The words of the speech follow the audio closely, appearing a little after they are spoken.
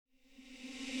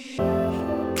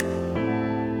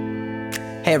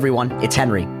Hey everyone, it's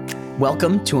Henry.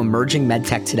 Welcome to Emerging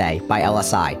Medtech Today by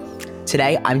LSI.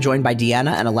 Today, I'm joined by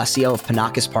Deanna and Alessio of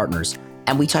Panakis Partners,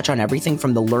 and we touch on everything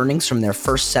from the learnings from their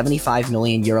first 75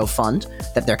 million euro fund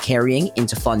that they're carrying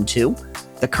into Fund 2,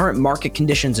 the current market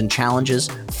conditions and challenges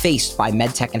faced by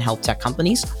medtech and health tech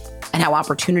companies, and how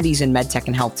opportunities in medtech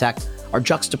and health tech are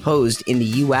juxtaposed in the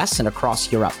US and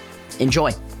across Europe.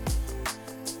 Enjoy.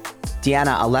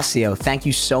 Deanna, Alessio, thank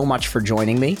you so much for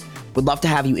joining me. Would love to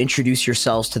have you introduce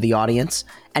yourselves to the audience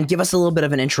and give us a little bit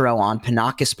of an intro on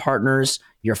Panakis Partners,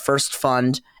 your first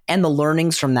fund, and the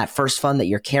learnings from that first fund that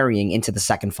you're carrying into the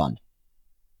second fund.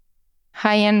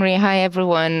 Hi, Henry. Hi,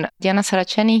 everyone. Diana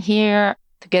Saraceni here.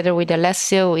 Together with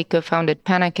Alessio, we co-founded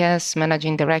Panakis,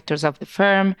 managing directors of the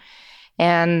firm.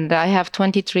 And I have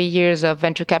 23 years of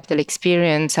venture capital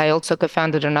experience. I also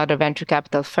co-founded another venture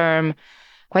capital firm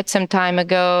quite some time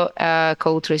ago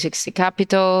called 360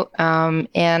 Capital.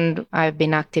 And I've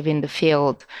been active in the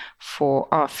field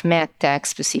of Medtech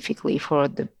specifically for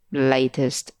the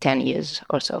latest 10 years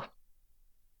or so.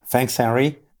 Thanks,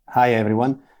 Henry. Hi,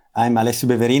 everyone. I'm Alessio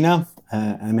Beverina.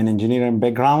 I'm an engineer in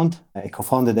background. I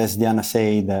co-founded, as Diana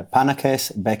said,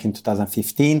 Panakis back in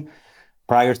 2015.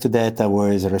 Prior to that, I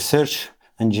was a research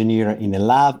engineer in a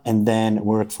lab and then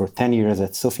worked for 10 years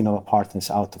at Sofinova Partners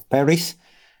out of Paris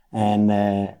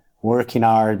and working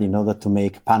hard in order to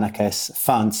make Panakis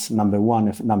funds, number one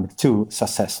and number two,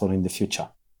 successful in the future.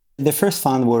 The first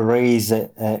fund was raised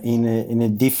in a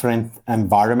different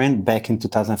environment back in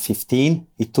 2015.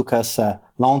 It took us a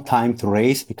long time to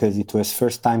raise because it was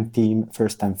first-time team,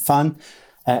 first-time fund,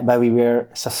 but we were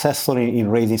successful in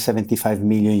raising 75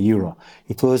 million euro.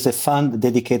 It was a fund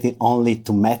dedicated only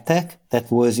to medtech that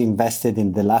was invested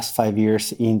in the last 5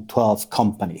 years in 12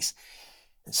 companies.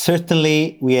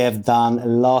 Certainly, we have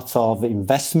done lots of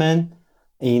investment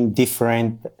in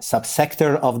different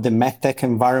subsectors of the medtech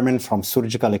environment, from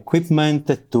surgical equipment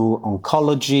to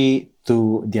oncology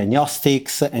to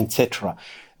diagnostics, etc.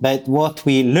 But what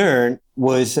we learned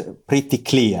was pretty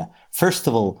clear. First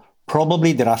of all,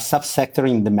 probably there are subsectors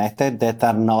in the medtech that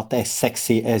are not as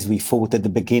sexy as we thought at the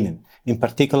beginning. In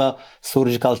particular,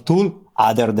 surgical tool,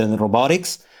 other than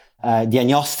robotics,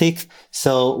 diagnostics.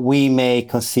 So we may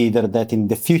consider that in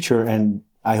the future, and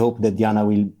I hope that Diana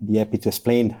will be happy to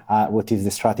explain what is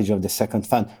the strategy of the second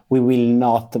fund, we will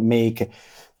not make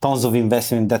tons of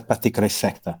investment in that particular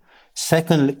sector.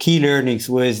 Second key learnings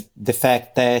was the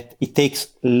fact that it takes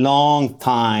a long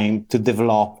time to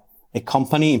develop a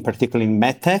company, in particular in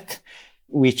medtech,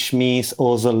 which means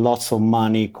also lots of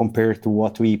money compared to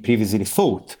what we previously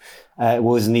thought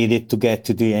was needed to get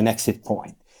to an exit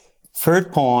point.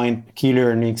 Third point, key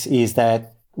learnings, is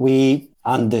that we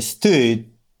understood,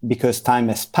 because time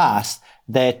has passed,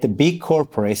 that the big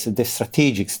corporates, the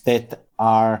strategics that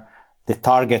are the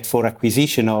target for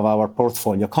acquisition of our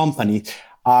portfolio companies,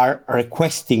 are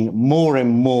requesting more and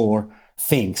more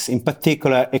things, in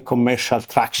particular a commercial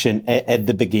traction at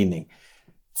the beginning.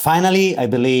 Finally, I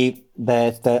believe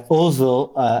that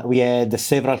also we had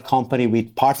several companies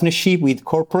with partnership with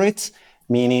corporates,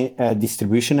 meaning a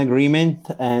distribution agreement,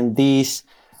 and this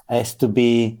has to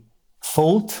be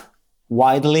thought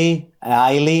widely,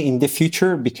 highly in the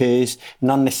future, because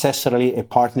not necessarily a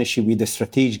partnership with a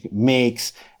strategic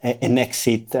makes an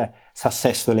exit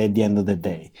successful at the end of the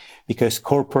day, because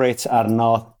corporates are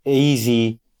not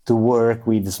easy to work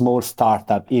with small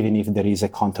startup, even if there is a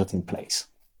contract in place.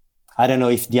 I don't know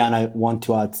if Diana want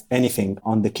to add anything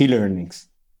on the key learnings.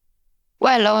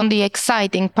 Well, on the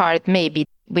exciting part, maybe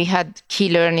we had key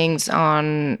learnings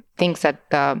on things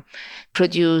that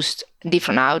produced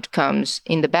different outcomes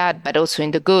in the bad, but also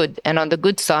in the good. And on the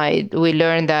good side, we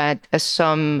learned that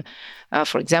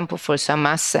for example, for some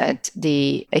asset,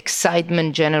 the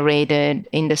excitement generated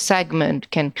in the segment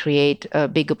can create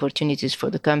big opportunities for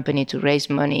the company to raise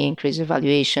money, increase the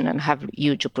valuation, and have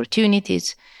huge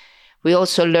opportunities. We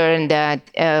also learned that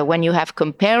when you have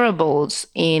comparables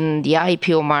in the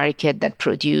IPO market that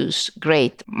produce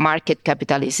great market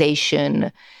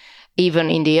capitalization, even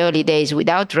in the early days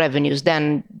without revenues,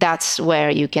 then that's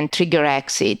where you can trigger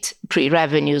exit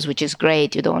pre-revenues, which is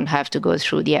great. You don't have to go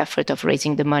through the effort of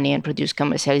raising the money and produce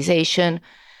commercialization.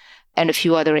 And a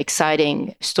few other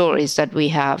exciting stories that we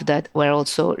have that we're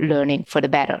also learning for the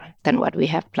better than what we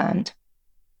have planned.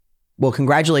 Well,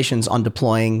 congratulations on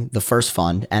deploying the first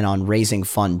fund and on raising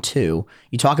Fund 2.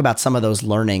 You talk about some of those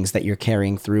learnings that you're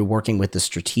carrying through working with the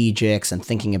strategics and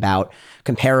thinking about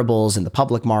comparables in the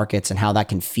public markets and how that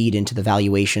can feed into the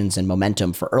valuations and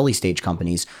momentum for early stage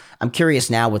companies. I'm curious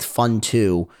now with Fund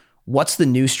 2, what's the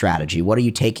new strategy? What are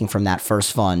you taking from that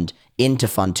first fund into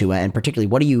Fund 2? And particularly,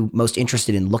 what are you most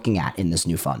interested in looking at in this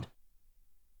new fund?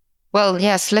 Well,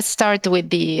 yes, let's start with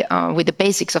the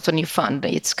basics of the new fund.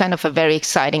 It's kind of a very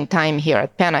exciting time here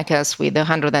at Panacas with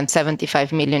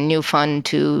 175 million new fund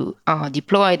to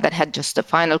deploy that had just the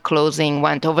final closing,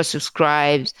 went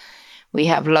oversubscribed. We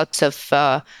have lots of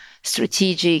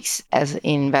strategics as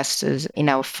investors in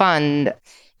our fund.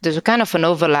 There's a kind of an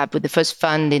overlap with the first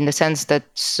fund in the sense that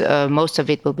most of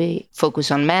it will be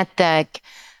focused on Medtech,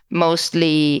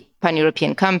 mostly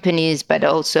pan-European companies, but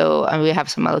also we have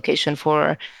some allocation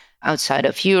for outside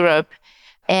of Europe.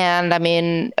 And I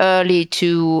mean, early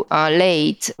to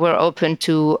late, we're open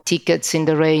to tickets in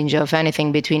the range of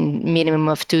anything between minimum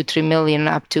of 2-3 million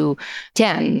up to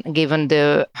 10, given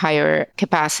the higher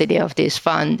capacity of this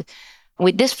fund.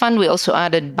 With this fund, we also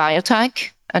added biotech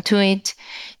to it.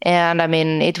 And I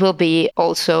mean, it will be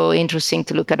also interesting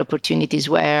to look at opportunities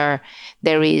where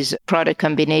there is product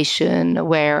combination,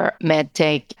 where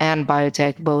medtech and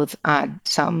biotech both add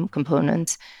some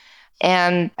components.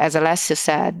 And as Alessia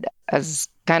said, as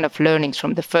kind of learnings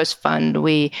from the first fund,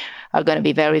 we are going to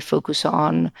be very focused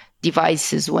on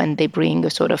devices when they bring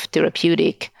a sort of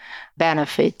therapeutic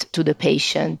benefit to the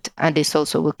patient. And this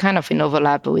also will kind of in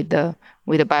overlap with the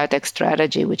biotech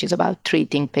strategy, which is about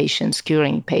treating patients,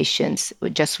 curing patients,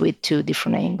 just with two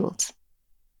different angles.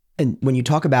 And when you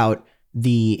talk about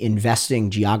the investing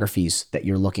geographies that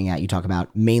you're looking at, you talk about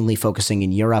mainly focusing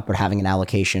in Europe or having an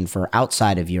allocation for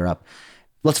outside of Europe.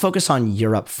 Let's focus on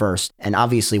Europe first. And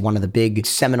obviously, one of the big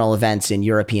seminal events in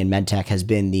European medtech has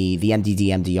been the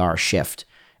MDD-MDR shift.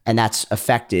 And that's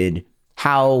affected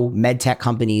how medtech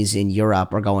companies in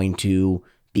Europe are going to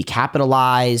be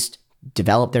capitalized,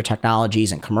 develop their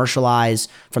technologies, and commercialize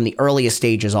from the earliest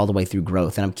stages all the way through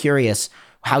growth. And I'm curious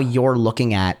how you're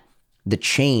looking at the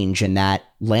change in that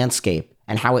landscape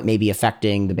and how it may be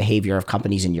affecting the behavior of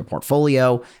companies in your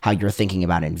portfolio, how you're thinking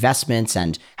about investments,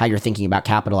 and how you're thinking about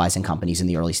capitalizing companies in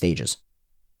the early stages.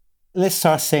 Let's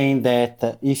start saying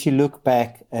that if you look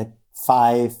back at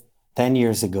 5-10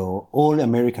 years ago, all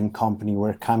American companies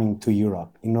were coming to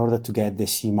Europe in order to get the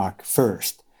CE mark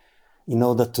first, in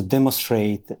order to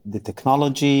demonstrate the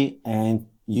technology and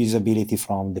usability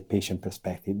from the patient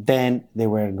perspective. Then they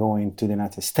were going to the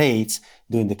United States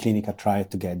doing the clinical trial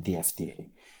to get the FDA.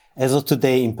 As of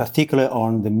today, in particular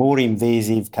on the more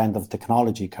invasive kind of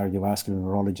technology, cardiovascular,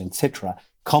 neurology, etc.,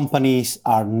 companies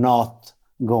are not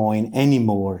going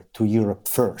anymore to Europe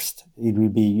first. It will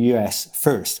be US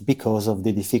first because of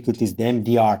the difficulties the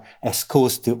MDR has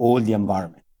caused to all the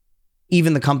environment.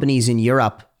 Even the companies in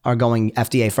Europe are going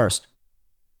FDA first.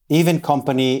 Even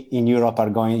companies in Europe are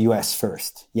going US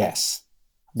first, yes.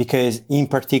 Because in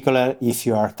particular, if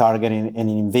you are targeting an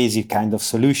invasive kind of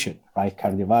solution, right,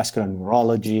 cardiovascular,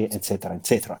 neurology, etc.,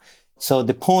 etc. So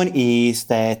the point is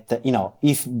that,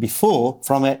 if before,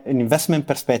 from an investment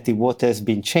perspective, what has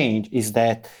been changed is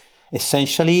that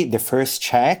essentially the first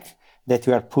check that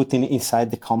we are putting inside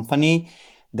the company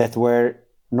that were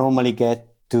normally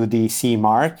get to the CE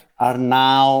mark are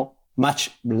now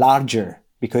much larger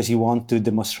because you want to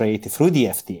demonstrate through the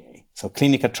FDA. So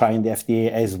clinical trial in the FDA,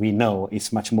 as we know,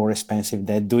 is much more expensive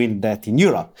than doing that in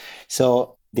Europe.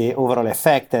 So the overall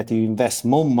effect that you invest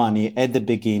more money at the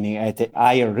beginning at a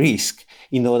higher risk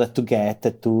in order to get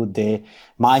to the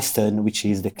milestone, which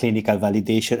is the clinical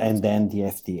validation and then the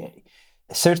FDA.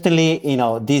 Certainly,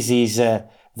 this is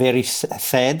very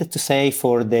sad to say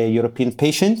for the European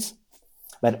patients,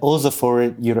 but also for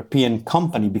a European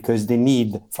company because they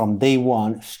need from day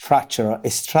one structure a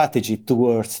strategy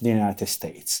towards the United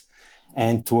States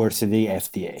and towards the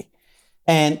FDA.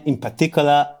 And in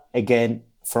particular, again,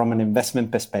 from an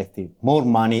investment perspective, more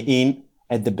money in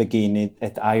at the beginning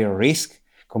at higher risk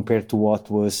compared to what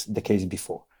was the case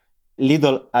before.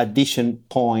 Little addition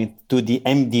point to the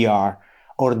MDR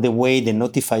or the way the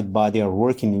notified body are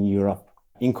working in Europe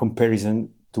in comparison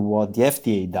to what the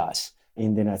FDA does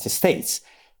in the United States.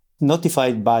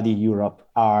 Notified body Europe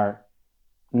are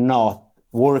not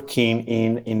working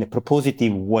in a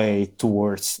propositive way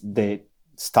towards the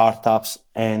startups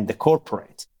and the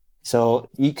corporates. So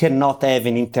you cannot have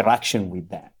an interaction with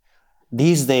them.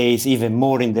 These days, even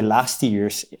more in the last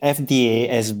years, FDA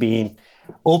has been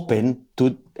open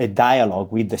to a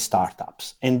dialogue with the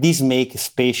startups. And this makes it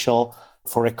special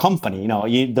for a company.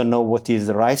 You don't know what is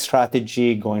the right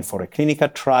strategy, going for a clinical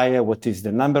trial, what is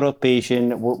the number of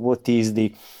patients, what is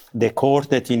the course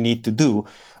that you need to do.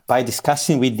 By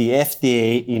discussing with the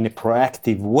FDA in a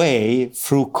proactive way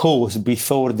through calls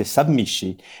before the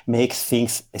submission makes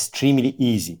things extremely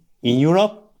easy. In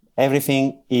Europe,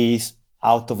 everything is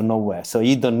out of nowhere. So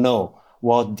you don't know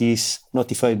what this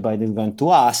notified body is going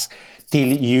to ask till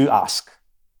you ask.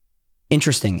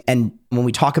 Interesting. And when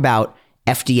we talk about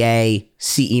FDA,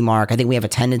 CE mark. I think we have a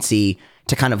tendency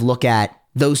to kind of look at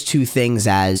those two things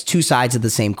as two sides of the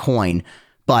same coin.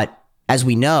 But as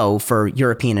we know, for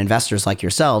European investors like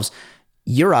yourselves,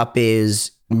 Europe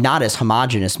is not as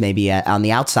homogenous maybe on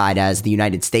the outside as the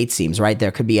United States seems, right?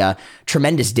 There could be a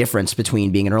tremendous difference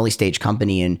between being an early stage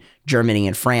company in Germany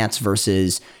and France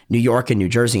versus New York and New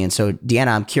Jersey. And so, Deanna,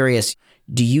 I'm curious,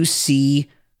 do you see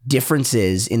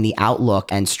differences in the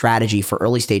outlook and strategy for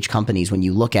early stage companies when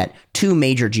you look at two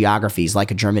major geographies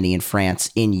like Germany and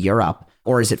France in Europe,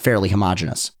 or is it fairly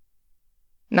homogenous?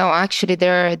 No, actually,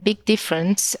 there are a big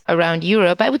difference around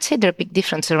Europe. I would say there are big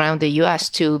difference around the US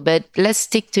too, but let's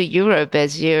stick to Europe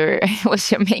as was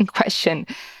your main question.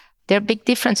 There are big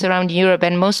difference around Europe,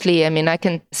 and mostly, I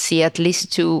can see at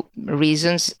least two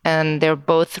reasons, and they're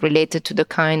both related to the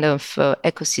kind of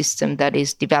ecosystem that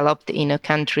is developed in a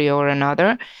country or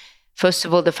another. First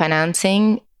of all, the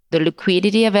financing. The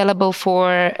liquidity available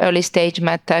for early stage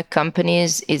medtech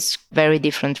companies is very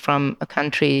different from a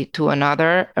country to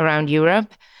another around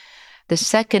Europe. The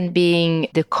second being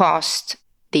the cost,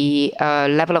 the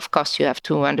level of cost you have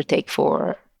to undertake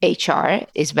for HR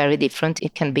is very different.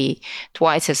 It can be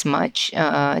twice as much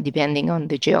depending on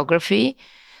the geography.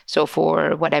 So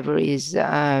for whatever is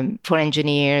for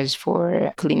engineers,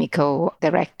 for clinical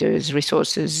directors,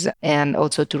 resources, and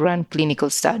also to run clinical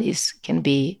studies can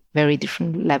be very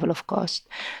different level of cost.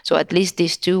 So at least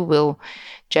these two will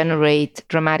generate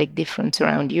dramatic difference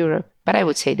around Europe. But I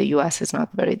would say the US is not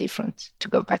very different, to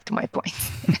go back to my point.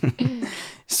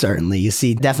 Certainly. You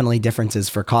see definitely differences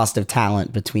for cost of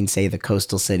talent between, say, the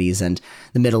coastal cities and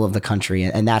the middle of the country.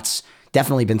 And that's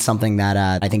definitely been something that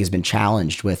I think has been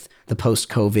challenged with the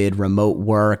post-COVID remote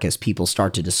work as people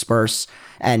start to disperse.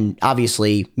 And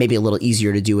obviously, maybe a little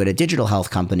easier to do at a digital health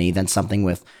company than something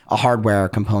with a hardware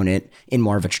component in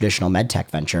more of a traditional medtech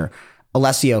venture.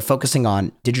 Alessio, focusing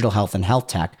on digital health and health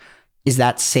tech, is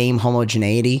that same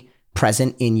homogeneity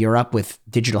present in Europe with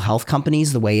digital health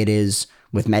companies the way it is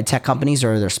with medtech companies,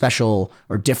 or are there special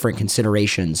or different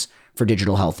considerations for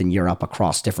digital health in Europe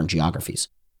across different geographies?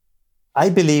 I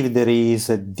believe there is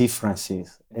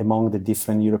differences among the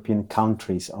different European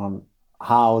countries on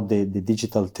how the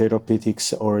digital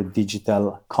therapeutics or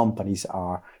digital companies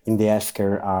are in the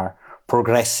healthcare are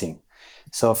progressing.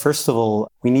 So first of all,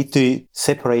 we need to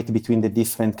separate between the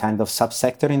different kind of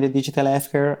subsector in the digital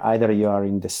healthcare. Either you are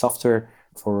in the software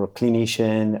for a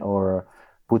clinician or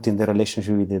put in the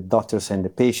relationship with the doctors and the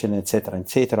patient,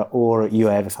 etc., or you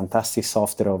have a fantastic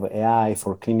software of AI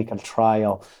for clinical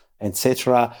trial,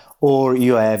 etc., or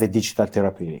you have a digital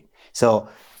therapeutic. So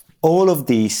all of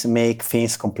these make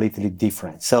things completely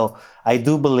different. So I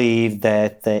do believe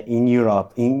that in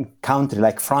Europe, in countries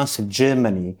like France and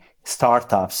Germany,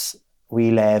 startups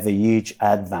will have a huge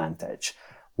advantage.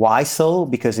 Why so?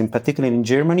 Because in particular in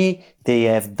Germany, they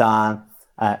have done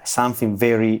something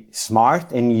very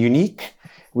smart and unique,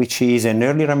 which is an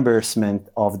early reimbursement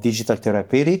of digital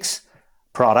therapeutics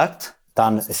product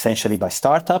done essentially by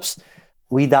startups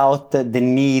without the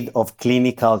need of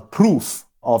clinical proof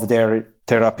of their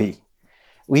therapy,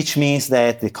 which means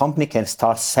that the company can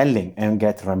start selling and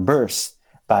get reimbursed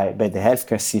by the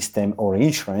healthcare system or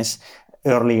insurance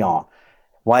early on.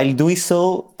 While doing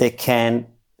so, they can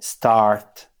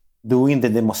start doing the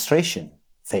demonstration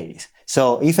phase.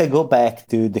 So if I go back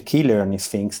to the key learning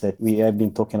things that we have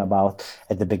been talking about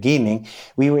at the beginning,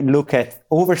 we will look at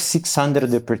over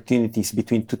 600 opportunities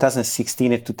between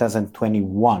 2016 and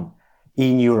 2021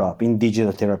 in Europe in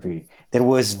digital therapy. There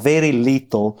was very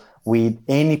little with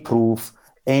any proof,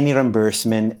 any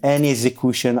reimbursement, any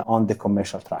execution on the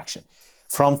commercial traction.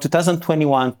 From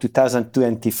 2021 to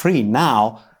 2023,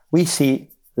 now we see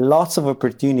lots of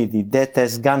opportunity that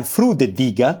has gone through the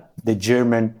DiGA, the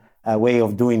German way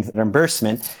of doing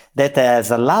reimbursement, that has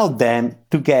allowed them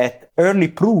to get early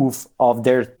proof of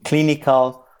their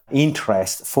clinical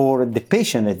interest for the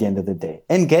patient at the end of the day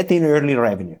and getting early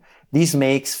revenue. This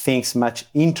makes things much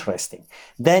interesting.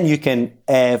 Then you can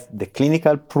have the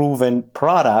clinical proven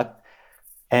product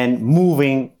and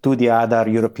moving to the other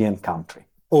European country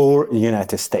or the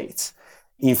United States.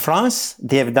 In France,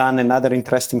 they have done another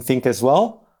interesting thing as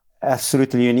well,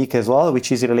 absolutely unique as well,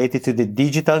 which is related to the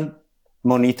digital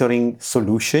monitoring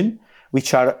solution,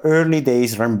 which are early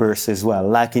days reimbursed as well,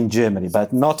 like in Germany,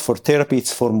 but not for therapy,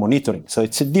 it's for monitoring. So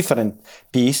it's a different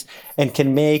piece and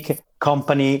can make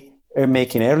company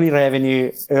making early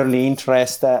revenue, early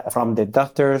interest from the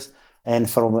doctors and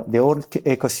from the whole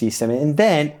ecosystem. And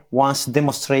then once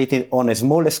demonstrated on a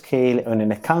smaller scale and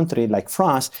in a country like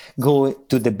France, go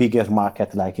to the bigger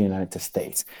market like the United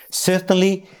States.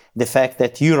 Certainly the fact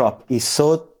that Europe is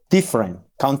so different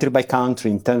country by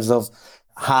country in terms of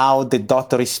how the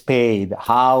doctor is paid,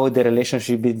 how the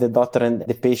relationship with the doctor and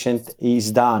the patient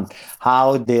is done,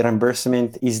 how the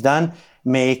reimbursement is done,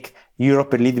 make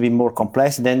Europe a little bit more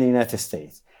complex than the United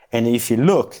States. And if you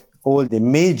look, all the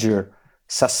major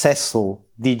successful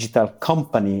digital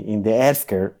company in the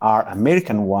healthcare are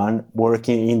American one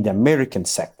working in the American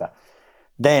sector.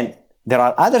 Then there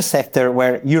are other sectors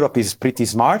where Europe is pretty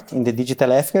smart in the digital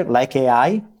healthcare, like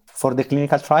AI for the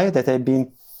clinical trial that I've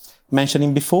been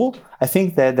mentioning before. I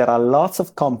think that there are lots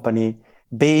of companies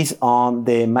based on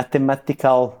the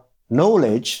mathematical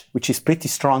knowledge, which is pretty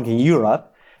strong in Europe,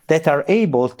 that are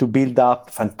able to build up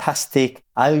fantastic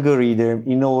algorithm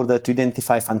in order to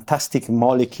identify fantastic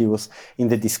molecules in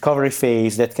the discovery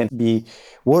phase that can be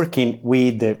working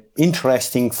with the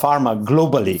interesting pharma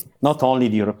globally, not only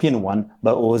the European one,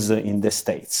 but also in the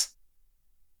States.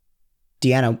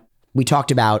 Deanna, we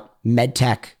talked about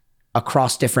medtech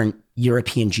across different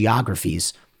European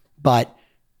geographies, but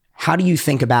how do you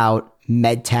think about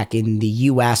medtech in the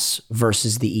US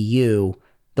versus the EU,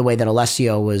 the way that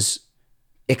Alessio was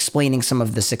explaining some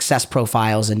of the success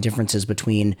profiles and differences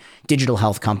between digital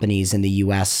health companies in the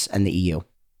US and the EU?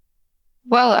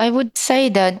 Well, I would say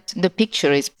that the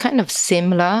picture is kind of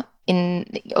similar in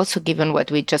also given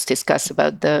what we just discussed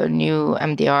about the new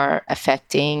MDR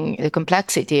affecting the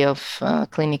complexity of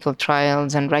clinical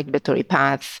trials and regulatory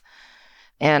path.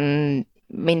 And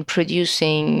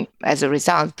producing as a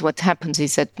result, what happens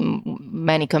is that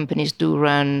many companies do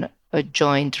run a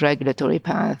joint regulatory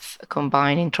path,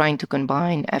 trying to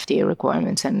combine FDA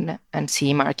requirements and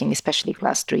CE marking, especially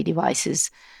class 3 devices.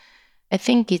 I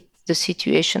think the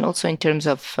situation also in terms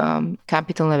of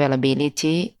capital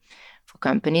availability for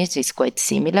companies is quite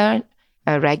similar.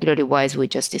 Regulatory wise, we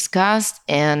just discussed.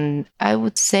 And I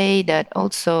would say that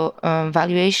also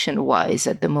valuation wise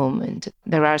at the moment,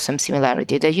 there are some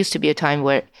similarities. There used to be a time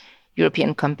where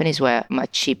European companies were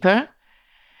much cheaper.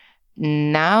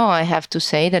 Now I have to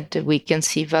say that we can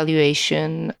see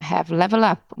valuation have leveled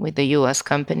up with the US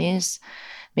companies.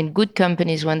 Good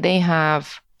companies, when they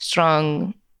have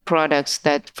strong products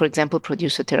that, for example,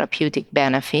 produce a therapeutic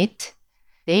benefit,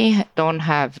 they don't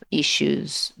have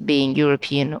issues being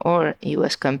European or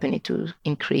US company to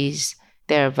increase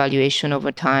their valuation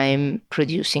over time,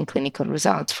 producing clinical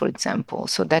results, for example.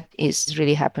 So that is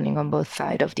really happening on both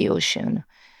sides of the ocean.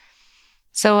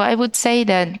 So I would say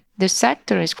that the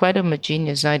sector is quite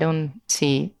homogeneous. I don't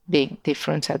see big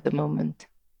difference at the moment.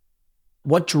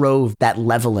 What drove that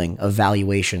leveling of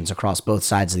valuations across both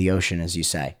sides of the ocean, as you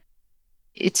say?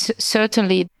 It's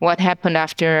certainly what happened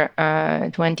after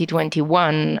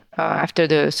 2021, after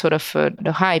the sort of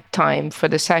the hype time for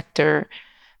the sector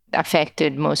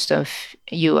affected most of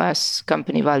US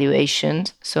company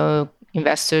valuations. So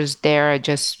investors there are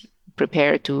just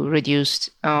prepared to reduce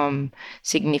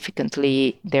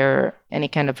significantly any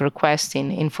kind of request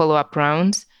in follow-up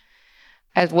rounds.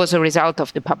 As was a result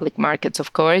of the public markets,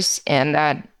 of course, and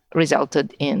that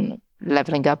resulted in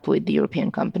leveling up with the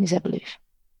European companies, I believe.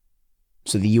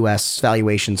 So the US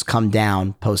valuations come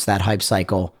down post that hype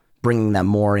cycle, bringing them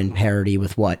more in parity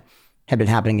with what had been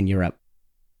happening in Europe.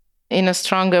 In a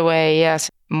stronger way,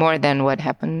 yes, more than what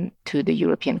happened to the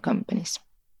European companies.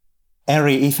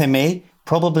 Henry, if I may,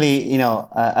 probably,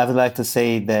 I would like to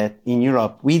say that in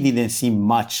Europe, we didn't see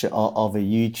much of a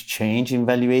huge change in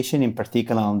valuation, in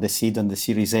particular on the seed on the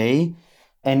Series A.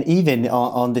 And even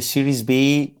on the Series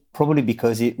B, probably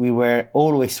because we were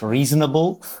always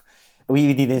reasonable,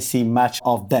 we didn't see much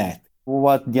of that.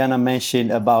 What Diana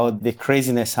mentioned about the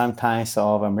craziness sometimes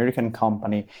of American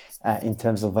company in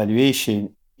terms of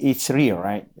valuation, it's real,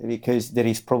 right? Because there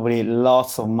is probably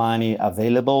lots of money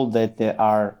available that they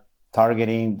are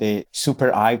targeting the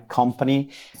super high company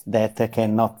that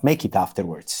cannot make it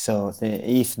afterwards. So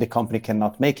if the company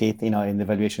cannot make it, and the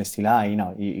valuation is still high,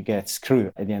 you get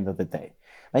screwed at the end of the day.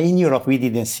 But in Europe, we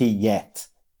didn't see yet.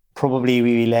 Probably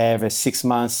we will have a 6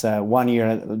 months, 1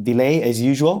 year delay as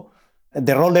usual.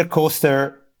 The roller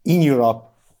coaster in Europe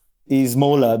is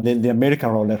smaller than the American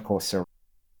roller coaster.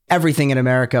 Everything in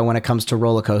America when it comes to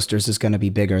roller coasters is going to be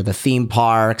bigger. The theme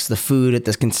parks, the food at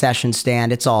the concession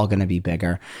stand, it's all going to be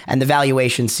bigger. And the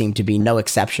valuations seem to be no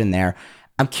exception there.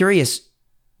 I'm curious,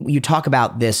 you talk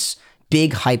about this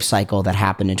big hype cycle that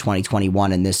happened in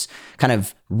 2021 and this kind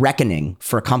of reckoning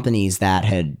for companies that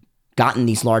had gotten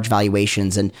these large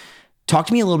valuations. And talk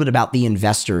to me a little bit about the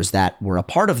investors that were a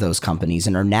part of those companies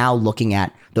and are now looking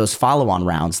at those follow-on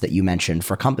rounds that you mentioned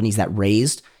for companies that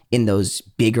raised in those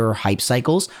bigger hype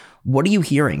cycles. What are you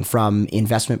hearing from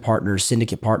investment partners,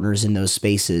 syndicate partners in those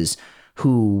spaces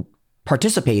who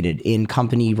participated in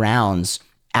company rounds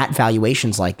at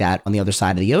valuations like that on the other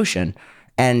side of the ocean?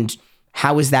 And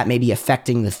how is that maybe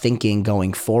affecting the thinking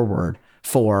going forward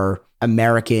for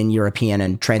American, European,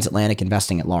 and transatlantic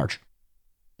investing at large?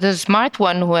 The smart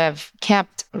one who have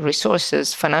kept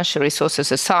resources, financial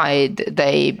resources aside,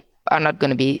 they are not going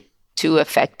to be too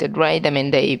affected, right? I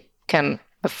mean, they can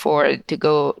afford to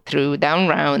go through down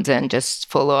rounds and just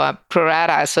follow up pro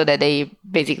rata so that they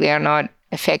basically are not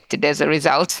affected as a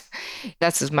result.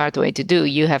 That's a smart way to do.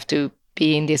 You have to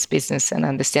be in this business and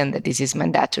understand that this is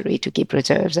mandatory to keep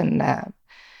reserves and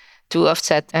to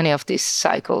offset any of these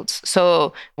cycles.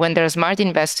 So when there are smart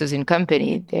investors in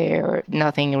company, there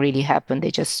nothing really happened.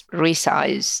 They just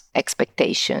resize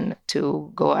expectation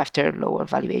to go after lower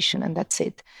valuation, and that's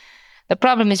it. The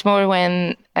problem is more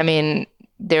when,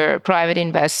 there are private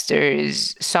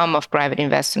investors, some of private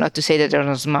investors, not to say that they're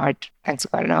not smart, thanks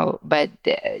God, no, but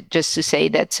just to say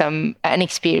that some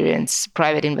inexperienced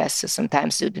private investors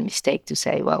sometimes do the mistake to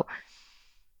say, well,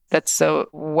 that's a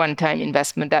one-time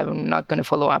investment that I'm not going to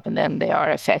follow up, and then they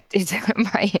are affected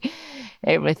by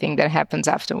everything that happens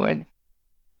afterward.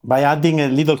 By adding a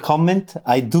little comment,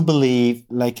 I do believe,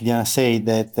 like Diana said,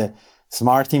 that the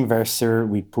smart investor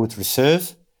will put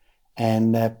reserve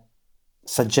and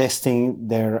suggesting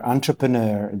their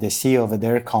entrepreneur, the CEO of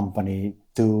their company,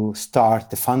 to start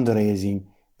the fundraising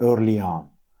early on.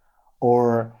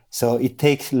 Or so it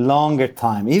takes longer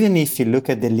time. Even if you look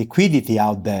at the liquidity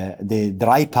out there, the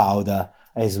dry powder,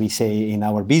 as we say in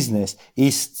our business,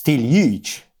 is still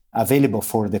huge, available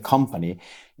for the company.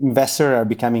 Investors are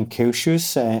becoming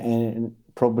cautious and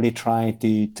probably trying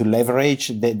to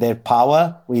leverage their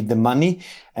power with the money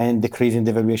and decreasing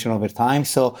the valuation over time.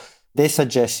 So the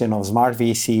suggestion of smart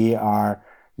VC are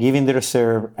giving the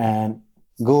reserve and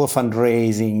go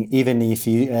fundraising, even if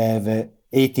you have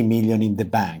 80 million in the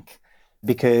bank.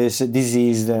 Because this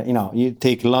is, you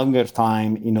take longer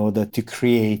time in order to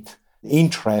create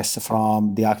interest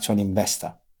from the actual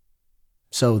investor.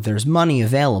 So there's money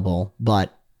available,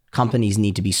 but companies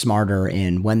need to be smarter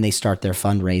in when they start their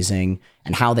fundraising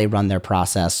and how they run their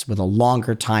process with a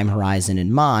longer time horizon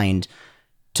in mind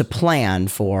to plan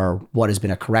for what has been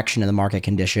a correction in the market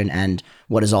condition and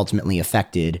what has ultimately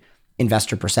affected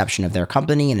investor perception of their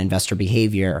company and investor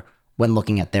behavior when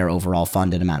looking at their overall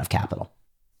fund and amount of capital.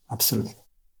 Absolutely.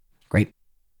 Great.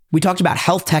 We talked about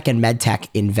health tech and medtech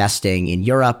investing in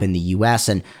Europe and the US,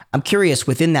 and I'm curious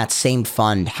within that same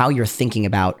fund, how you're thinking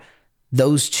about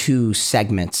those two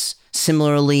segments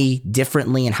similarly,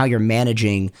 differently, and how you're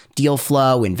managing deal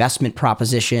flow, investment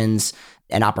propositions,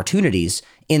 and opportunities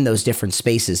in those different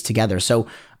spaces together. So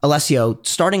Alessio,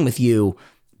 starting with you,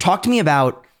 talk to me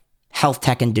about health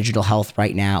tech and digital health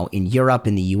right now in Europe,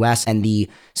 in the US, and the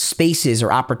spaces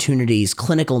or opportunities,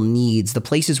 clinical needs, the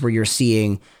places where you're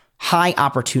seeing high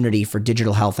opportunity for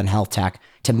digital health and health tech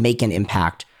to make an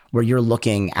impact, where you're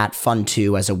looking at Fund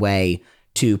 2 as a way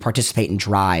to participate and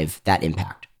drive that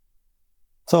impact.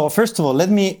 So first of all, let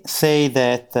me say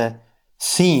that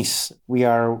since we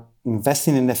are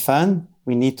investing in the fund,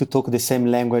 we need to talk the same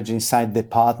language inside the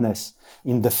partners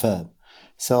in the firm.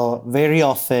 So very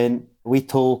often we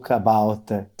talk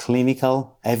about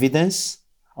clinical evidence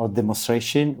or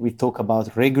demonstration. We talk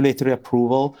about regulatory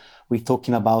approval. We're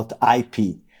talking about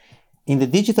IP. In the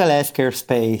digital healthcare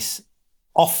space,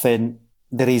 often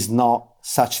there is not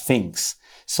such things.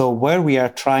 So where we are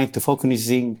trying to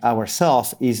focusing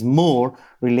ourselves is more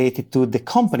related to the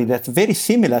company that's very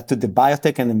similar to the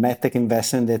biotech and the medtech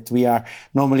investment that we are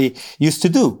normally used to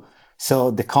do.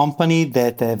 So the company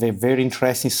that have a very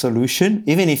interesting solution,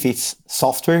 even if it's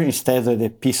software instead of a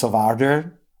piece of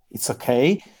hardware, it's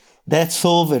okay. That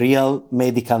solve a real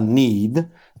medical need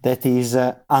that is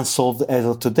unsolved as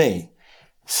of today.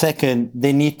 Second,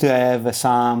 they need to have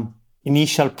some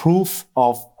initial proof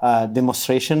of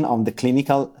demonstration on the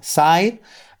clinical side.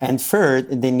 And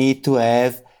third, they need to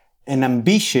have an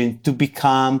ambition to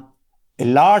become a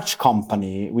large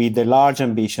company with a large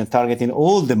ambition targeting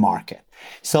all the market.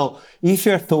 So if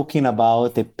you're talking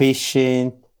about a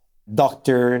patient,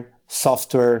 doctor,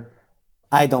 software,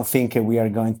 I don't think we are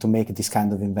going to make this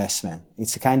kind of investment.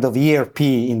 It's a kind of ERP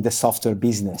in the software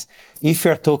business. If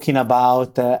you're talking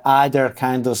about other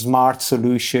kind of smart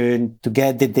solution to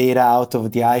get the data out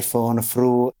of the iPhone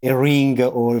through a ring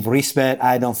or wristband,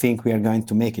 I don't think we are going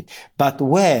to make it. But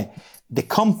where the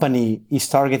company is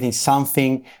targeting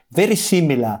something very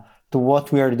similar to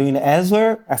what we are doing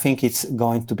elsewhere, I think it's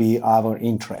going to be our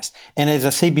interest. And as I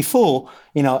said before,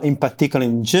 in particular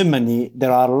in Germany,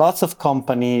 there are lots of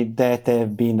companies that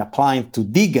have been applying to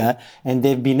DIGA, and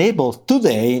they've been able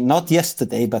today, not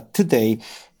yesterday, but today,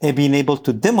 have been able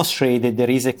to demonstrate that there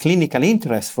is a clinical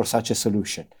interest for such a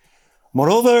solution.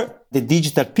 Moreover, the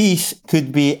digital piece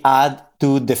could be added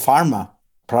to the pharma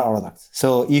products. So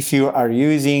if you are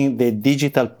using the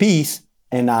digital piece,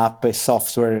 an app, a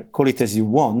software, call it as you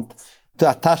want, to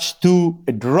attach to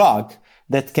a drug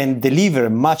that can deliver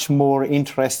much more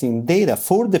interesting data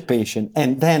for the patient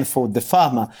and then for the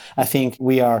pharma, I think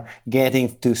we are getting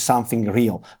to something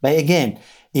real. But again,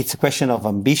 it's a question of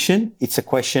ambition. It's a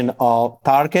question of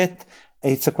target.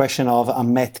 It's a question of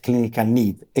unmet clinical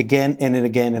need again and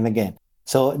again and again.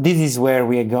 So this is where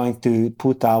we are going to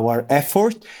put our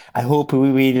effort. I hope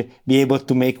we will be able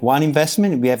to make one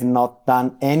investment. We have not done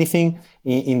anything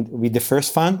with the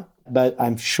first fund, but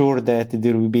I'm sure that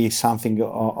there will be something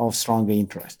of strong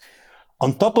interest. On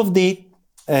top of that,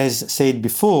 as said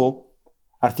before,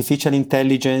 artificial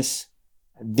intelligence,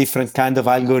 different kind of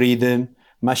algorithm,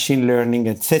 machine learning,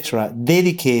 etc.,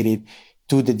 dedicated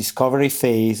to the discovery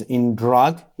phase in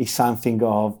drug is something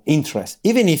of interest.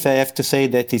 Even if I have to say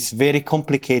that it's very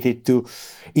complicated to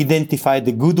identify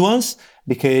the good ones,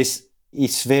 because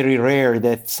it's very rare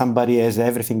that somebody has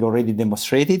everything already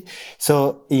demonstrated.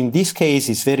 So in this case,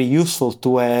 it's very useful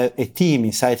to have a team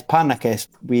inside Panacast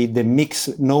with the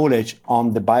mixed knowledge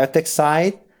on the biotech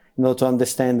side, to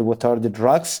understand what are the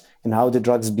drugs and how the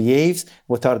drugs behave,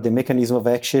 what are the mechanisms of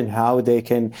action, how they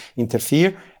can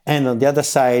interfere. And on the other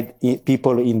side,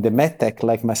 people in the Medtech,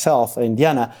 like myself and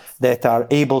Diana, that are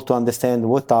able to understand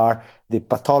what are the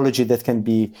pathology that can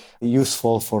be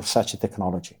useful for such a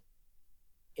technology.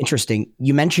 Interesting.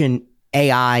 You mentioned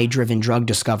AI-driven drug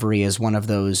discovery as one of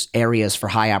those areas for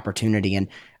high opportunity. And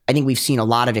I think we've seen a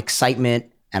lot of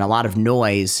excitement and a lot of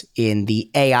noise in the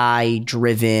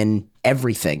AI-driven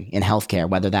everything in healthcare,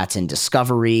 whether that's in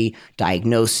discovery,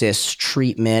 diagnosis,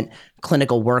 treatment,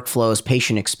 clinical workflows,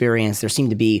 patient experience. There seem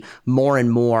to be more and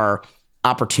more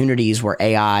opportunities where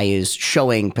AI is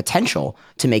showing potential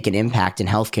to make an impact in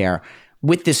healthcare.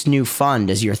 With this new fund,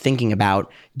 as you're thinking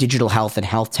about digital health and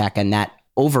health tech and that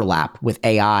overlap with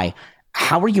AI,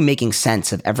 how are you making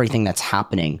sense of everything that's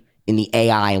happening in the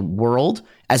AI world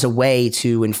as a way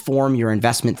to inform your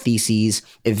investment theses,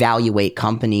 evaluate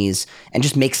companies, and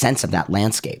just make sense of that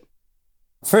landscape?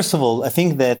 First of all, I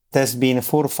think that it has been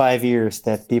 4 or 5 years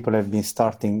that people have been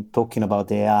starting talking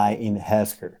about AI in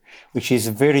healthcare, which is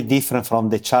very different from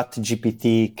the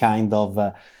ChatGPT kind of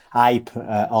hype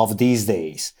of these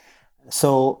days.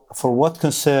 So for what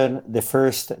concern the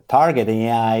first target in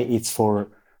AI, it's for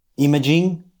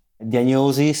imaging,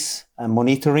 diagnosis, and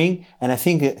monitoring. And I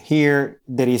think here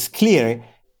there is clear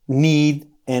need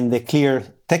and a clear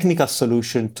technical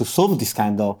solution to solve this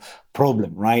kind of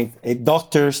problem, right?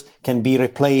 Doctors can be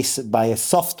replaced by a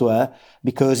software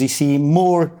because you see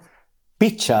more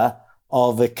picture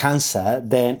of a cancer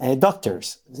than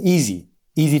doctors. Easy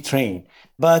train.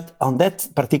 But on that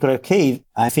particular case,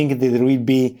 I think that there will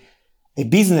be a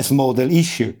business model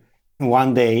issue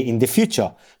one day in the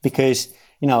future, because,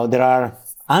 there are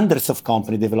hundreds of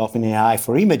companies developing AI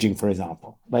for imaging, for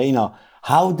example. But,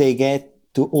 how they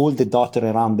get to all the doctors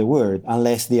around the world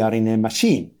unless they are in a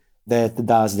machine that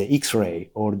does the X-ray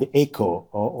or the echo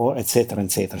or et cetera,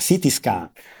 CT scan.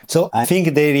 So I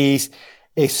think there is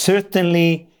a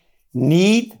certainly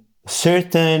need,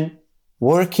 certain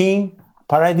working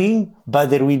paradigm, but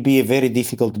there will be a very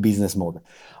difficult business model.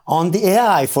 On the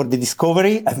AI for the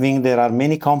discovery, I think there are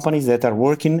many companies that are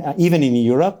working, even in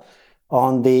Europe,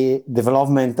 on the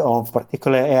development of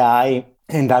particular AI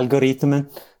and algorithm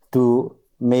to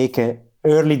make an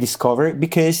early discovery,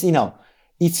 because,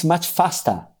 it's much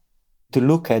faster to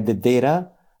look at the data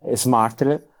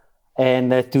smarter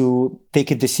and to take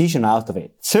a decision out of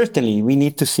it. Certainly, we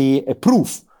need to see a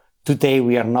proof. Today,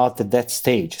 we are not at that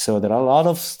stage. So there are a lot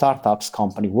of startups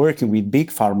company working with big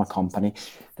pharma company,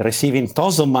 receiving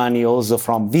tons of money also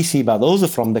from VC, but also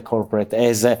from the corporate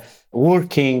as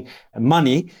working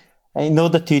money in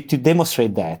order to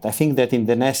demonstrate that. I think that in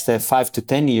the next 5 to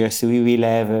 10 years, we will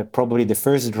have probably the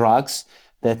first drugs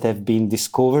that have been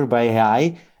discovered by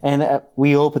AI. And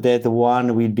we hope that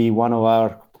one will be one of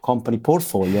our company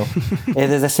portfolio.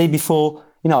 And as I said before,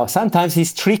 sometimes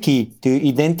it's tricky to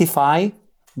identify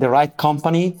the right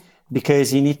company,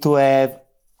 because you need to have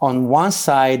on one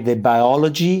side the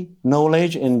biology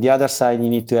knowledge, and the other side you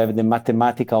need to have the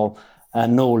mathematical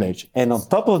knowledge. And on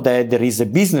top of that, there is a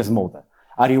business model.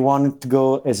 Are you want to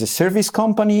go as a service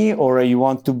company, or you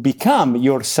want to become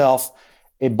yourself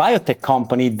a biotech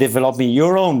company developing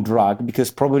your own drug,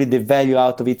 because probably the value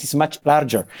out of it is much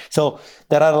larger. So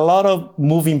there are a lot of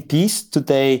moving pieces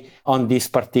today on this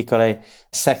particular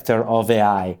sector of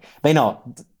AI. But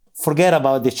forget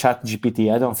about the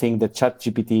ChatGPT. I don't think that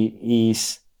ChatGPT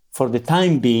is, for the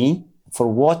time being, for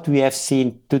what we have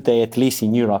seen today, at least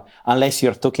in Europe, unless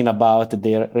you're talking about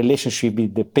the relationship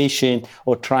with the patient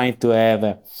or trying to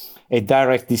have a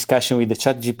direct discussion with the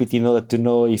ChatGPT in order to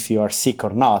know if you are sick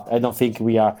or not. I don't think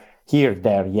we are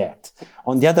there yet.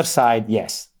 On the other side,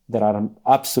 yes, there are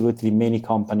absolutely many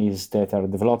companies that are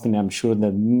developing. I'm sure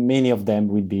that many of them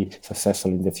will be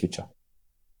successful in the future.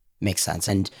 Makes sense.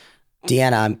 And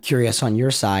Deanna, I'm curious on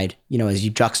your side, as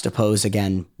you juxtapose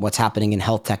again what's happening in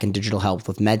health tech and digital health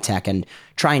with medtech and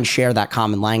try and share that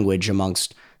common language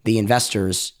amongst the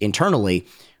investors internally,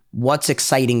 what's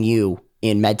exciting you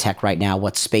in medtech right now?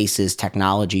 What spaces,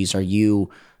 technologies are you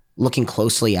looking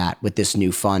closely at with this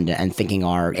new fund and thinking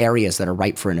are areas that are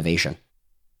ripe for innovation?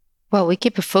 Well, we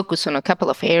keep a focus on a couple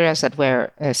of areas that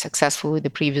were successful with the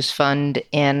previous fund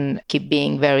and keep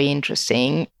being very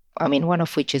interesting. I mean, one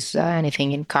of which is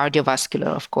anything in cardiovascular,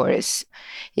 of course.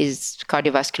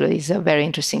 Cardiovascular is a very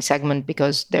interesting segment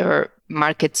because their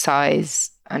market size,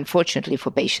 unfortunately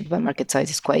for patients, but market size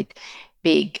is quite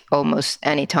big almost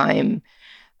any time.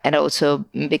 And also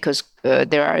because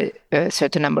there are a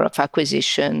certain number of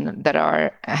acquisitions that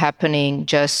are happening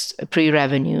just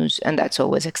pre-revenues, and that's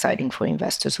always exciting for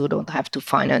investors who don't have to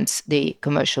finance the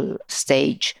commercial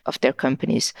stage of their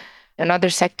companies. Another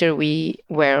sector we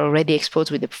were already exposed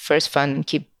with the first fund and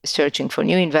keep searching for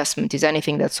new investment is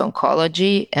anything that's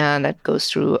oncology and that goes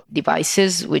through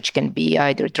devices, which can be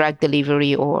either drug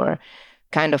delivery or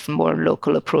kind of more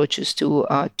local approaches to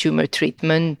tumor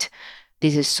treatment.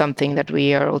 This is something that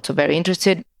we are also very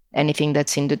interested in. Anything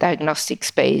that's in the diagnostic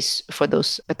space for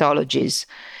those pathologies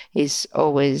is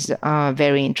always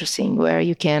very interesting, where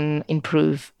you can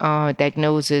improve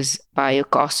diagnosis by a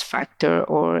cost factor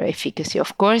or efficacy,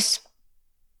 of course.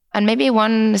 And maybe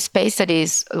one space that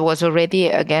was already,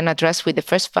 again, addressed with the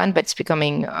first fund, but it's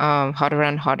becoming hotter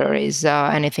and hotter, is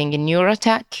anything in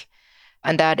neurotech.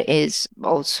 And that is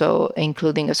also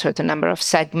including a certain number of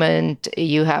segments.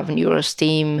 You have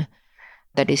NeuroSteam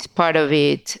that is part of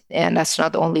it. And that's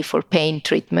not only for pain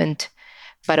treatment,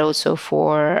 but also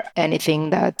for anything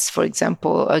that's, for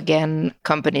example, again,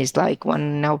 companies like one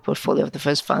in our portfolio of the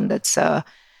first fund that's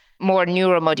more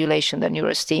neuromodulation than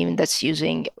NeuroSteam, that's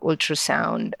using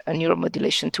ultrasound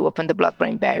neuromodulation to open the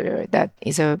blood-brain barrier. That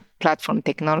is a platform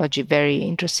technology very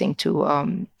interesting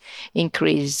to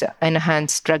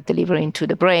enhance drug delivery into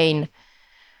the brain.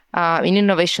 In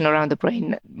innovation around the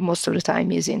brain, most of the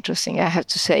time is interesting, I have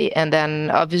to say. And then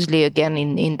obviously, again,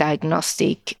 in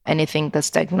diagnostic, anything that's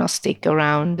diagnostic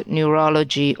around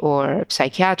neurology or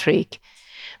psychiatric,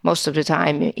 most of the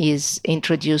time is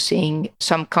introducing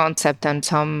some concept and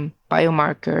some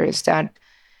biomarkers that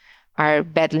are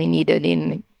badly needed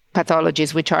in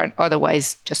pathologies which are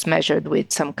otherwise just measured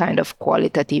with some kind of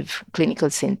qualitative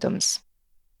clinical symptoms.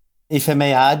 If I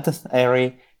may add,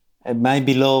 Harry, my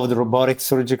beloved robotic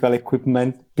surgical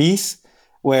equipment piece,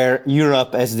 where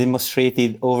Europe has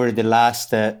demonstrated over the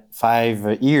last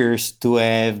 5 years to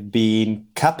have been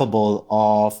capable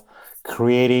of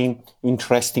creating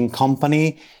interesting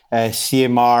company,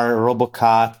 CMR,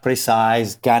 Robocat,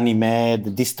 Precise,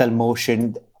 Ganymed, Distal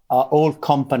Motion, all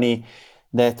company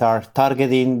that are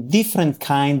targeting different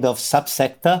kind of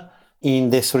subsector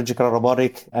in the surgical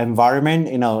robotic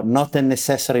environment, not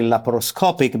necessarily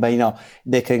laparoscopic, but,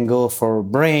 they can go for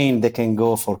brain, they can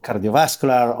go for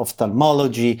cardiovascular,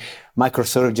 ophthalmology,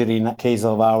 microsurgery in the case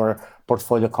of our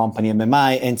portfolio company,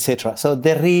 MMI, etc. So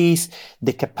there is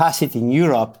the capacity in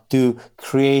Europe to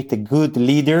create a good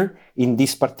leader in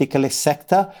this particular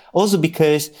sector. Also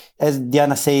because, as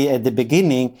Diana said at the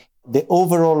beginning, the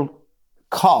overall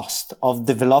cost of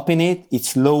developing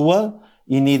it's lower.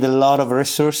 You need a lot of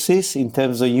resources in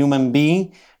terms of human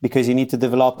being because you need to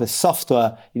develop the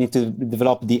software, you need to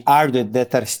develop the hardware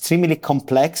that are extremely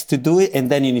complex to do it, and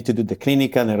then you need to do the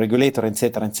clinical and regulator,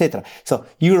 etc., etc. So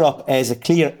Europe has a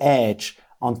clear edge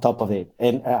on top of it.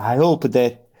 And I hope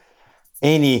that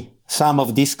some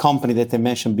of these companies that I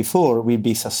mentioned before will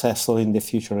be successful in the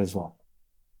future as well.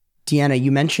 Deanna,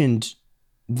 you mentioned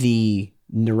the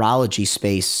neurology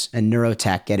space and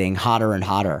neurotech getting hotter and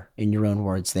hotter, in your own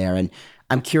words there. And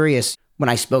I'm curious, when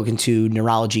I've spoken to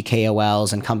neurology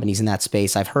KOLs and companies in that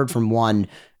space, I've heard from one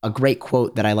a great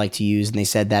quote that I like to use. And they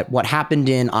said that what happened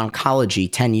in oncology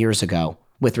 10 years ago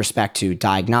with respect to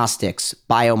diagnostics,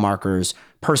 biomarkers,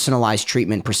 personalized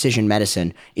treatment, precision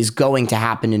medicine is going to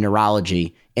happen in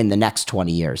neurology in the next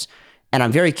 20 years. And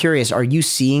I'm very curious, are you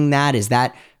seeing that? Is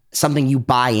that something you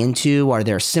buy into? Are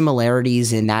there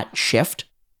similarities in that shift?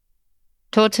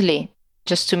 Totally.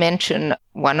 Just to mention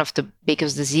one of the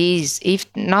biggest disease, if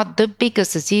not the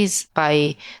biggest disease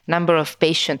by number of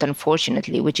patients,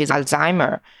 unfortunately, which is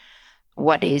Alzheimer.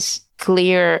 What is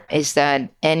clear is that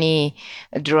any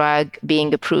drug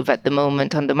being approved at the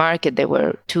moment on the market, there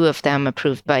were 2 of them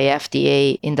approved by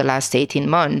FDA in the last 18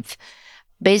 months,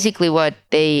 Basically, what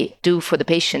they do for the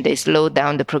patient, they slow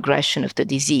down the progression of the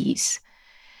disease.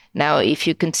 Now, if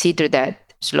you consider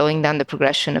that slowing down the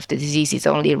progression of the disease is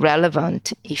only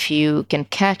relevant if you can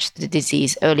catch the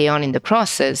disease early on in the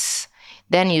process,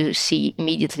 then you see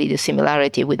immediately the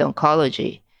similarity with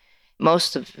oncology.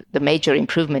 Most of the major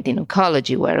improvement in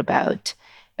oncology were about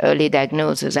early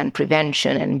diagnosis and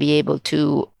prevention and be able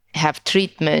to have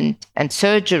treatment and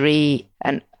surgery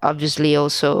and obviously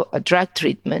also a drug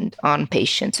treatment on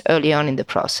patients early on in the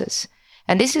process.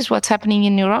 And this is what's happening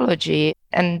in neurology.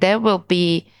 And there will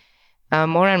be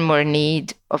more and more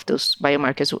need of those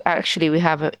biomarkers. Actually, we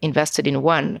have invested in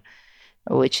one,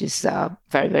 which is a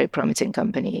very, very promising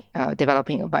company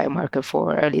developing a biomarker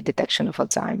for early detection of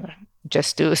Alzheimer's,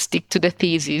 just to stick to the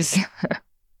thesis.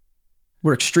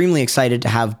 We're extremely excited to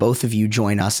have both of you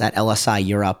join us at LSI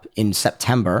Europe in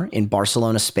September in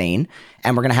Barcelona, Spain.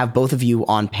 And we're going to have both of you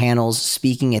on panels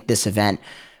speaking at this event.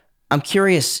 I'm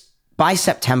curious, by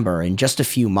September, in just a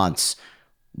few months,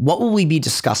 what will we be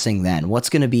discussing then? What's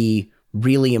going to be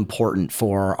really important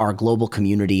for our global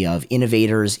community of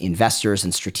innovators, investors,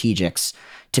 and strategics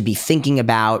to be thinking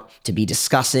about, to be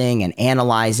discussing and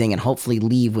analyzing, and hopefully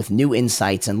leave with new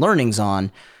insights and learnings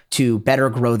on to better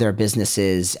grow their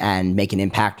businesses and make an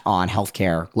impact on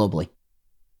healthcare globally?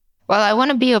 Well, I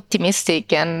want to be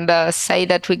optimistic and say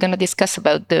that we're going to discuss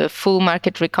about the full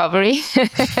market recovery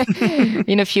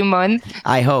in a few months.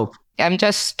 I hope. I'm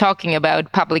just talking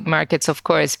about public markets, of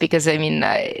course, because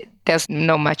there's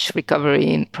no much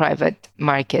recovery in private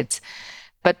markets.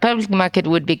 But public market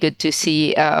would be good to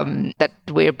see that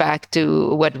we're back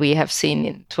to what we have seen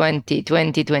in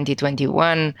 2020,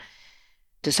 2021,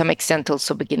 to some extent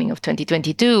also beginning of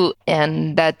 2022.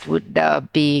 And that would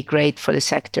be great for the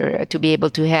sector to be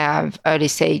able to have early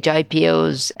stage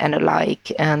IPOs and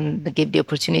alike, and give the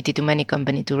opportunity to many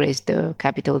companies to raise the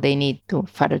capital they need to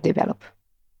further develop.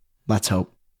 Let's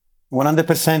hope.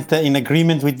 100% in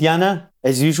agreement with Diana,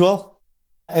 as usual.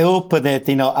 I hope that,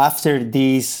 after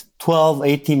these 12,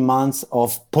 18 months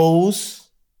of pause,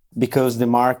 because the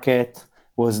market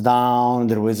was down,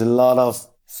 there was a lot of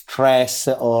stress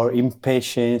or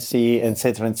impatience,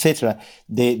 etc.,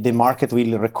 the market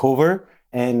will recover.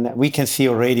 And we can see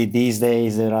already these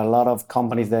days there are a lot of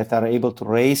companies that are able to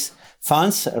raise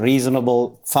funds,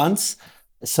 reasonable funds.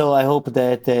 So I hope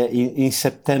that in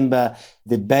September,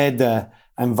 the bad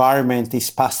environment is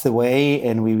passed away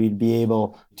and we will be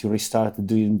able to restart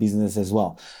doing business as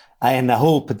well. And I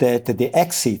hope that the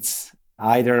exits,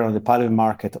 either on the public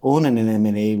market or in an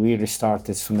M&A, will restart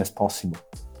as soon as possible.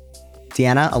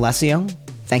 Diana, Alessio,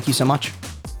 thank you so much.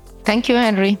 Thank you,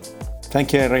 Henry.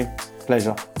 Thank you, Henry.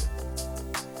 Pleasure.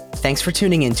 Thanks for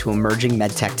tuning in to Emerging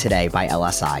Medtech Today by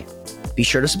LSI. Be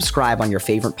sure to subscribe on your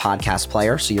favorite podcast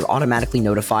player so you're automatically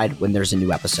notified when there's a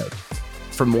new episode.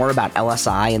 For more about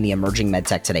LSI and the Emerging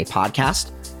Medtech Today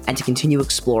podcast, and to continue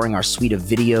exploring our suite of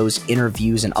videos,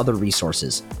 interviews, and other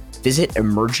resources, visit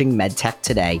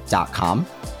emergingmedtechtoday.com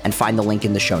and find the link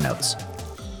in the show notes.